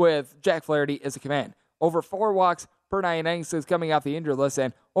Jack Flaherty is the command. Over 4 walks per 9 innings is coming off the injured list,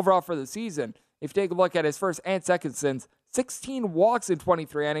 and overall for the season, if you take a look at his first and second stints, 16 walks in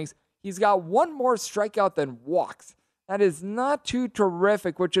 23 innings. He's got 1 more strikeout than walks. That is not too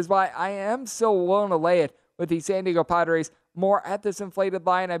terrific, which is why I am so willing to lay it with the San Diego Padres more at this inflated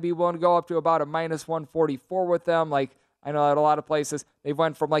line. I'd be willing to go up to about a minus 144 with them. Like, I know at a lot of places they've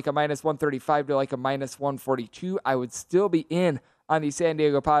went from like a minus 135 to like a minus 142. I would still be in on the San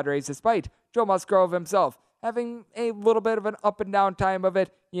Diego Padres, despite Joe Musgrove himself having a little bit of an up and down time of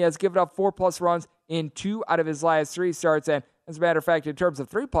it. He has given up 4+ runs in 2 out of his last 3 starts, and As a matter of fact, in terms of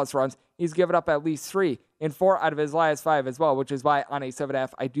 3+ runs, he's given up at least 3 in 4 out of his last 5 as well, which is why on a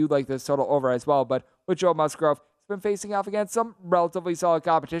 7.5, I do like this total over as well. But with Joe Musgrove, he's been facing off against some relatively solid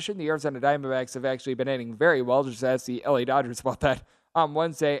competition. The Arizona Diamondbacks have actually been hitting very well, just ask the LA Dodgers about that on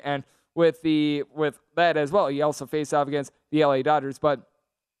Wednesday. And with that as well, he also faced off against the LA Dodgers. But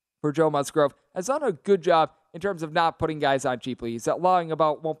for Joe Musgrove, has done a good job in terms of not putting guys on cheaply. He's allowing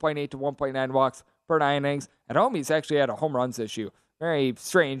about 1.8 to 1.9 walks per 9 innings. At home, he's actually had a home runs issue. Very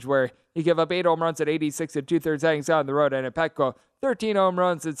strange, where he gave up 8 home runs at 86 and 2/3 innings on the road, and at Petco, 13 home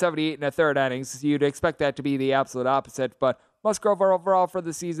runs at 78 and a third innings. You'd expect that to be the absolute opposite, but Musgrove overall for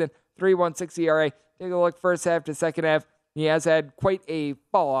the season, 3.16 ERA. Take a look first half to second half. He has had quite a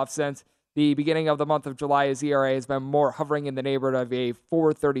fall off since the beginning of the month of July. His ERA has been more hovering in the neighborhood of a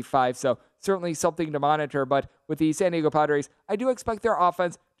 4.35, so certainly something to monitor. But with the San Diego Padres, I do expect their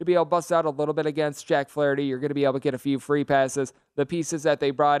offense to be able to bust out a little bit against Jack Flaherty. You're going to be able to get a few free passes. The pieces that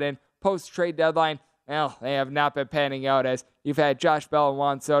they brought in post-trade deadline, well, they have not been panning out, as you've had Josh Bell and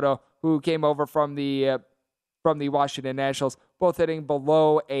Juan Soto, who came over from the Washington Nationals, both hitting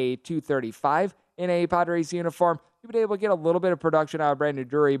below a 235 in a Padres uniform. You've been able to get a little bit of production out of Brandon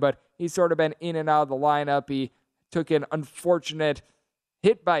Drury, but he's sort of been in and out of the lineup. He took an unfortunate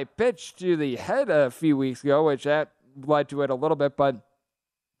hit by pitch to the head a few weeks ago, which that led to it a little bit, but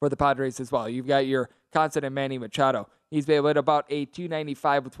for the Padres as well, you've got your constant Manny Machado. He's been able to hit about a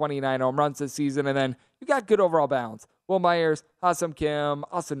 295 with 29 home runs this season, and then you've got good overall balance. Will Myers, Ha-Seong Kim,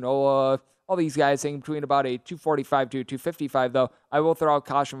 Austin Nola, all these guys hang between about a 245 to 255, though. I will throw out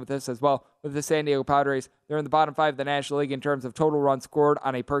caution with this as well. With the San Diego Padres, they're in the bottom 5 of the National League in terms of total runs scored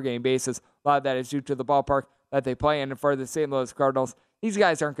on a per-game basis. A lot of that is due to the ballpark that they play in. And for the St. Louis Cardinals, these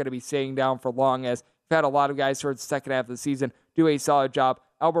guys aren't going to be staying down for long, as you've had a lot of guys towards the second half of the season do a solid job.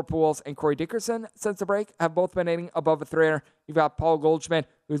 Albert Pujols and Corey Dickerson, since the break, have both been hitting above a 300. You've got Paul Goldschmidt,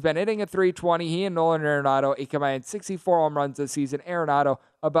 who's been hitting a 320. He and Nolan Arenado, a combined 64 home runs this season. Arenado,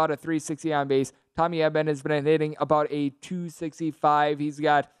 about a 360 on base. Tommy Edman has been hitting about a 265. He's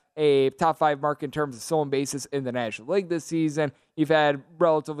got a top 5 mark in terms of stolen bases in the National League this season. You've had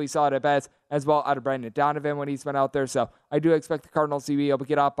relatively solid at-bats as well out of Brendan Donovan when he's been out there. So I do expect the Cardinals to be able to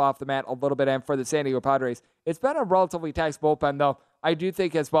get up off the mat a little bit. And for the San Diego Padres, it's been a relatively taxed bullpen, though. I do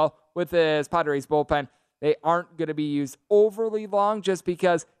think as well with this Padres bullpen, they aren't going to be used overly long, just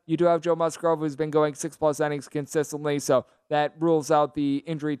because you do have Joe Musgrove, who's been going 6+ innings consistently. So that rules out the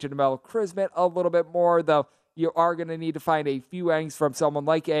injury to Nemel Krismet a little bit more, though you are going to need to find a few innings from someone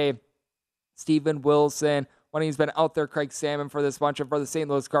like a Steven Wilson. When he's been out there, Craig Salmon for this bunch. And for the St.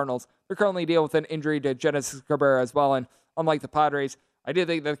 Louis Cardinals, they're currently dealing with an injury to Genesis Cabrera as well. And unlike the Padres, I do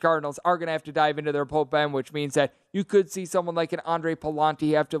think that the Cardinals are going to have to dive into their bullpen, which means that you could see someone like an Andre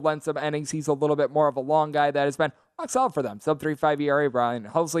Palante have to lend some innings. He's a little bit more of a long guy that has been rock solid for them. Sub-3.5 ERA, Brian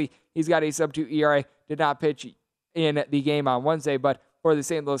Huxley, he's got a sub-2 ERA. Did not pitch in the game on Wednesday, but for the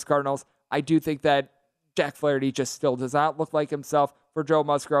St. Louis Cardinals, I do think that Jack Flaherty just still does not look like himself. For Joe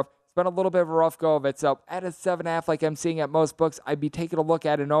Musgrove, it's been a little bit of a rough go of it. So at a 7.5, like I'm seeing at most books, I'd be taking a look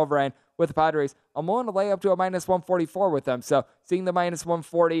at an over. And with the Padres, I'm willing to lay up to a -144 with them. So seeing the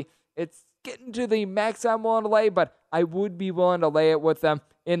 -140, it's getting to the max I'm willing to lay, but I would be willing to lay it with them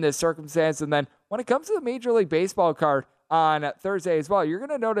in this circumstance. And then when it comes to the Major League Baseball card on Thursday as well, you're going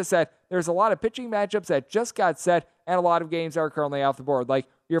to notice that there's a lot of pitching matchups that just got set, and a lot of games are currently off the board. Like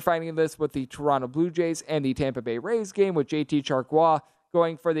you're finding this with the Toronto Blue Jays and the Tampa Bay Rays game with JT Chargois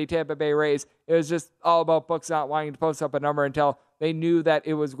going for the Tampa Bay Rays. It was just all about books not wanting to post up a number until they knew that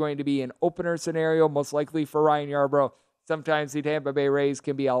it was going to be an opener scenario, most likely for Ryan Yarbrough. Sometimes the Tampa Bay Rays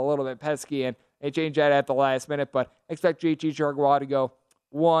can be a little bit pesky, and they change that at the last minute, but expect JT Chargois to go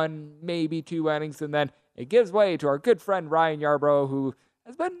 1, maybe 2 innings, and then it gives way to our good friend Ryan Yarbrough, who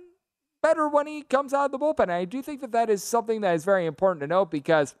has been better when he comes out of the bullpen. And I do think that that is something that is very important to note,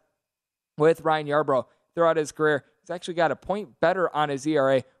 because with Ryan Yarbrough throughout his career, he's actually got a point better on his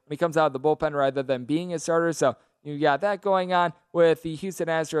ERA when he comes out of the bullpen rather than being a starter. So you got that going on with the Houston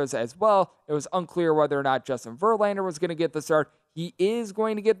Astros as well. It was unclear whether or not Justin Verlander was going to get the start. He is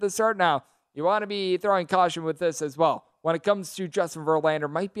going to get the start now. You want to be throwing caution with this as well. When it comes to Justin Verlander,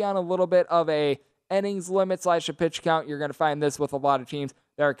 might be on a little bit of a innings limit / a pitch count. You're going to find this with a lot of teams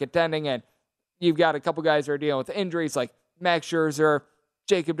that are contending, and you've got a couple guys that are dealing with injuries like Max Scherzer,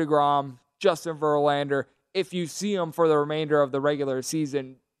 Jacob deGrom, Justin Verlander. If you see them for the remainder of the regular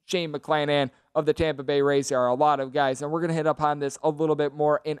season, Shane McClanahan of the Tampa Bay Rays, there are a lot of guys, and we're going to hit upon this a little bit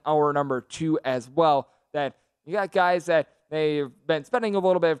more in hour number 2 as well, that you got guys that they've been spending a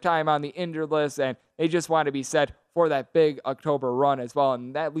little bit of time on the injured list, and they just want to be set for that big October run as well.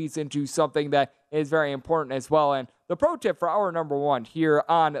 And that leads into something that is very important as well. And the pro tip for hour number one here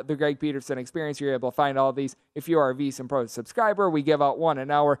on the Greg Peterson Experience, you're able to find all of these if you are a VSiN Pro subscriber. We give out one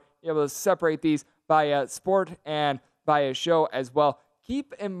an hour. You're able to separate these by sport and by a show as well.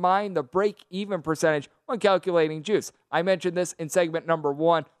 Keep in mind the break-even percentage when calculating juice. I mentioned this in segment number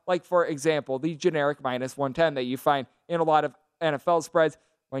one, like, for example, the generic minus 110 that you find in a lot of NFL spreads.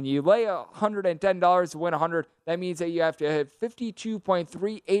 When you lay $110 to win 100, that means that you have to hit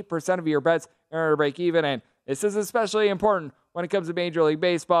 52.38% of your bets in order to break even. And this is especially important when it comes to Major League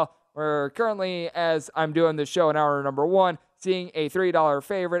Baseball. We're currently, as I'm doing this show in hour number one, seeing a $3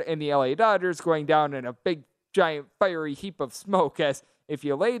 favorite in the LA Dodgers going down in a big, giant, fiery heap of smoke. As if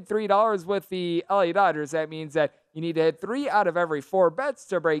you laid $3 with the LA Dodgers, that means that you need to hit 3 out of every 4 bets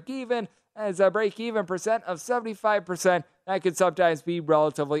to break even. As a break-even percent of 75%, that could sometimes be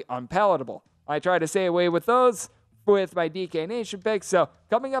relatively unpalatable. I try to stay away with those with my DK Nation pick. So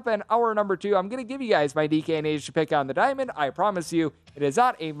coming up in hour number 2, I'm going to give you guys my DK Nation pick on the diamond. I promise you it is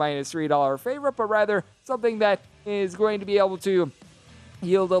not a minus $3 favorite, but rather something that is going to be able to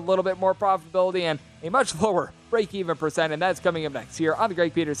yield a little bit more profitability and a much lower break-even percent. And that's coming up next here on the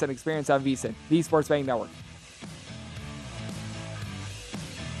Greg Peterson Experience on VSiN, the Sports Betting Network.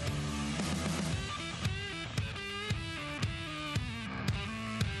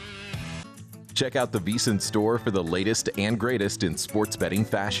 Check out the VSiN store for the latest and greatest in sports betting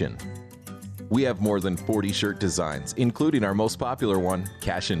fashion. We have more than 40 shirt designs, including our most popular one,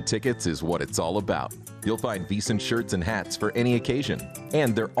 Cash and Tickets is what it's all about. You'll find VSiN shirts and hats for any occasion,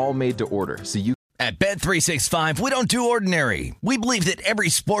 and they're all made to order, so you At Bet365, we don't do ordinary. We believe that every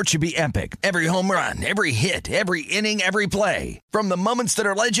sport should be epic. Every home run, every hit, every inning, every play. From the moments that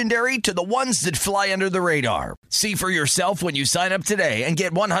are legendary to the ones that fly under the radar. See for yourself when you sign up today and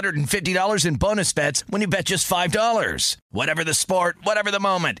get $150 in bonus bets when you bet just $5. Whatever the sport, whatever the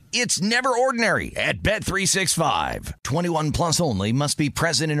moment, it's never ordinary at Bet365. 21 plus only. Must be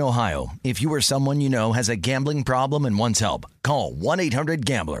present in Ohio. If you or someone you know has a gambling problem and wants help, call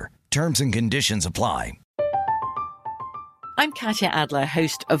 1-800-GAMBLER. Terms and conditions apply. I'm Katya Adler,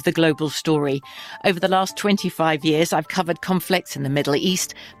 host of The Global Story. Over the last 25 years, I've covered conflicts in the Middle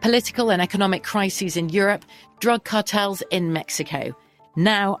East, political and economic crises in Europe, drug cartels in Mexico.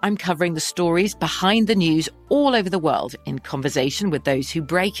 Now I'm covering the stories behind the news all over the world in conversation with those who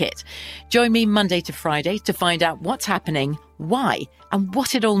break it. Join me Monday to Friday to find out what's happening, why, and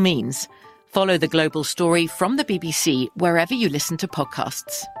what it all means. Follow The Global Story from the BBC wherever you listen to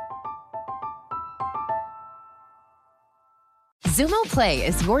podcasts. Xumo Play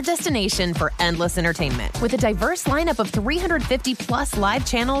is your destination for endless entertainment. With a diverse lineup of 350 plus live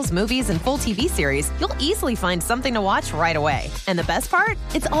channels, movies, and full TV series, you'll easily find something to watch right away. And the best part?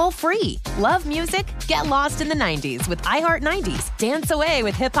 It's all free. Love music? Get lost in the 90s with iHeart 90s. Dance away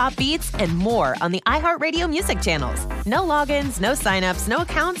with hip-hop beats and more on the iHeartRadio music channels. No logins, no signups, no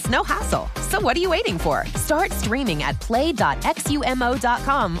accounts, no hassle. So what are you waiting for? Start streaming at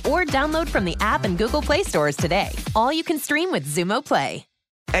play.xumo.com or download from the app and Google Play stores today. All you can stream with Xumo Play.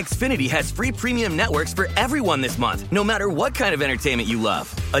 Xfinity has free premium networks for everyone this month, no matter what kind of entertainment you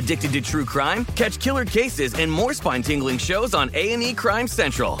love. Addicted to true crime? Catch killer cases and more spine-tingling shows on A&E Crime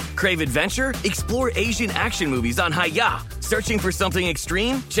Central. Crave adventure? Explore Asian action movies on Hi-YAH. Searching for something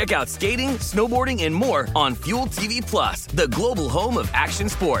extreme? Check out skating, snowboarding, and more on Fuel TV Plus, the global home of action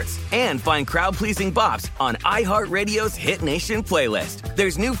sports. And find crowd-pleasing bops on iHeartRadio's Hit Nation playlist.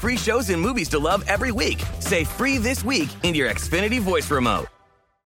 There's new free shows and movies to love every week. Say free this week in your Xfinity voice remote.